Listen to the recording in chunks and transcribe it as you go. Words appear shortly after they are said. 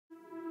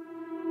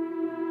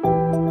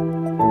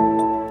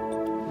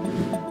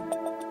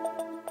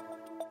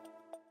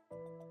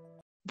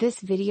This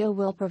video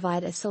will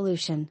provide a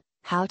solution,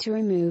 how to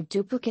remove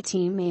duplicate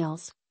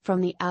emails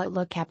from the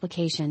Outlook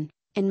application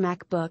in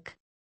MacBook.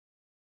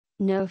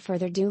 No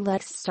further ado,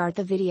 let's start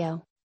the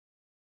video.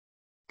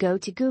 Go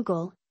to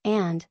Google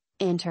and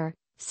enter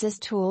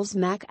SysTools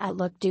Mac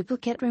Outlook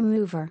Duplicate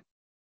Remover.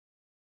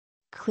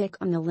 Click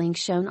on the link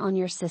shown on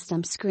your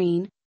system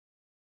screen.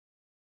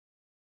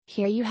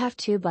 Here you have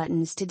two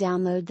buttons to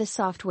download the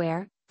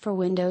software, for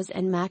Windows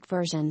and Mac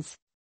versions.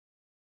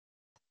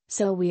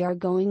 So we are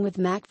going with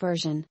Mac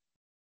version.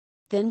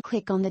 Then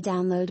click on the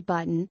download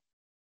button.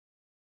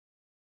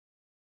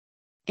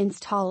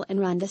 Install and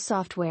run the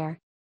software.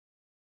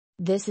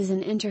 This is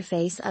an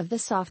interface of the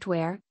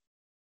software.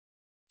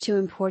 To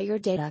import your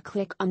data,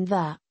 click on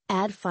the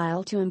Add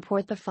File to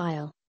import the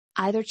file.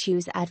 Either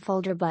choose Add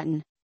Folder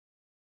button.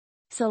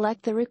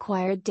 Select the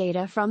required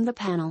data from the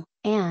panel,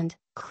 and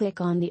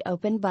click on the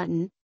Open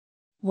button.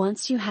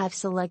 Once you have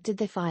selected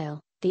the file,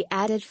 the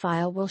added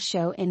file will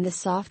show in the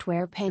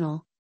software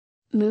panel.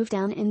 Move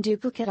down in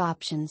Duplicate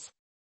Options.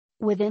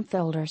 Within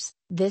Folders,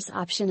 this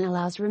option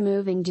allows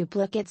removing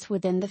duplicates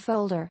within the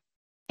folder.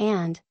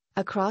 And,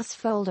 across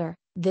folder,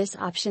 this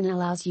option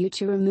allows you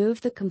to remove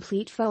the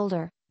complete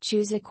folder,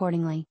 choose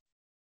accordingly.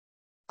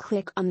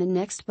 Click on the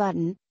Next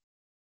button.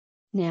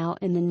 Now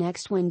in the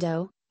next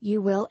window,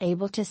 you will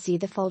able to see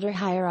the folder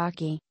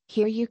hierarchy.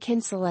 Here you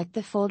can select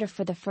the folder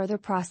for the further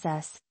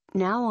process.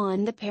 Now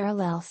on the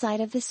parallel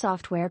side of the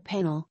software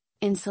panel,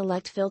 in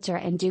Select Filter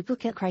and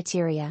Duplicate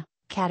Criteria,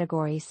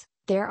 Categories,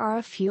 there are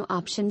a few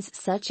options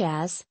such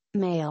as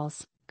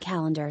Mails,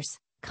 Calendars,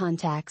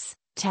 Contacts,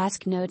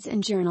 Task Notes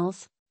and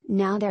Journals.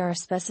 Now there are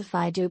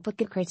specified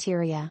duplicate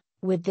criteria.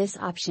 With this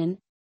option,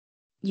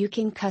 you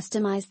can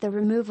customize the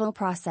removal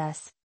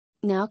process.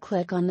 Now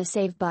click on the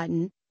Save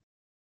button.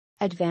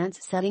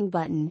 Advanced Setting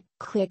button,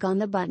 click on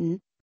the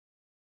button.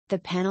 The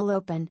panel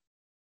open.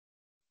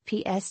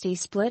 PST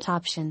Split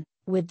option.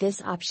 With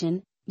this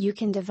option, you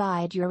can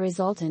divide your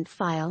resultant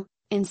file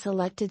in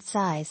selected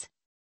size.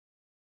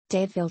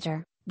 Date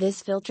filter.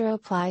 This filter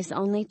applies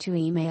only to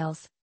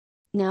emails.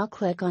 Now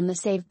click on the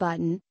Save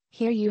button.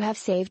 Here you have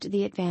saved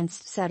the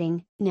advanced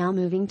setting. Now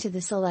moving to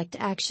the Select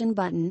Action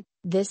button,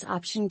 this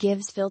option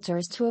gives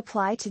filters to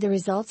apply to the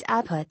results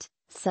output,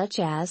 such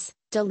as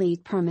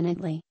Delete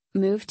permanently,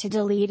 Move to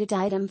deleted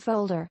item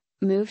folder,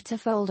 Move to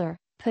folder,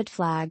 Put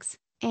flags,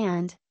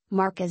 and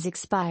Mark as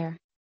expire.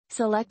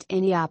 Select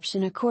any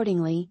option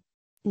accordingly.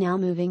 Now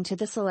moving to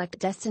the Select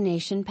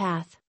Destination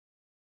Path.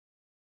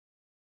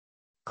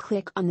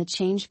 Click on the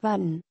Change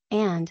button,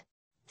 and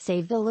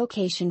save the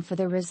location for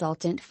the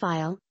resultant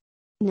file.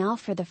 Now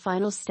for the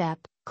final step,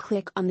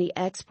 click on the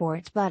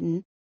Export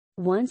button.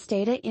 Once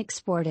data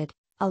exported,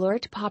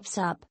 alert pops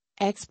up,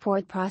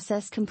 Export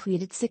process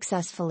completed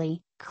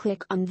successfully.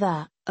 Click on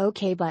the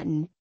OK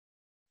button.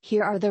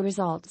 Here are the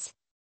results.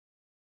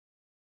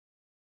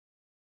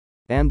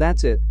 And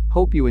that's it.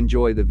 Hope you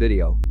enjoy the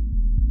video.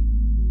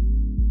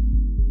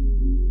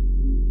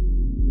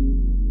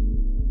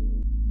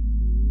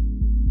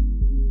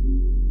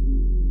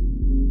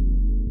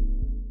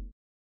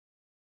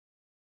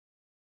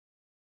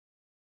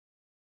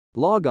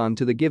 Log on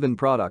to the given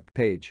product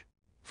page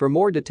for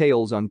more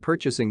details on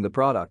purchasing the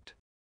product.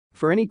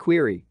 For any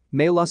query,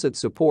 mail us at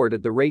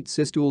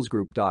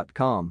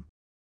support@systoolsgroup.com.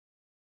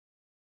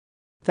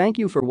 Thank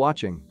you for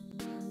watching.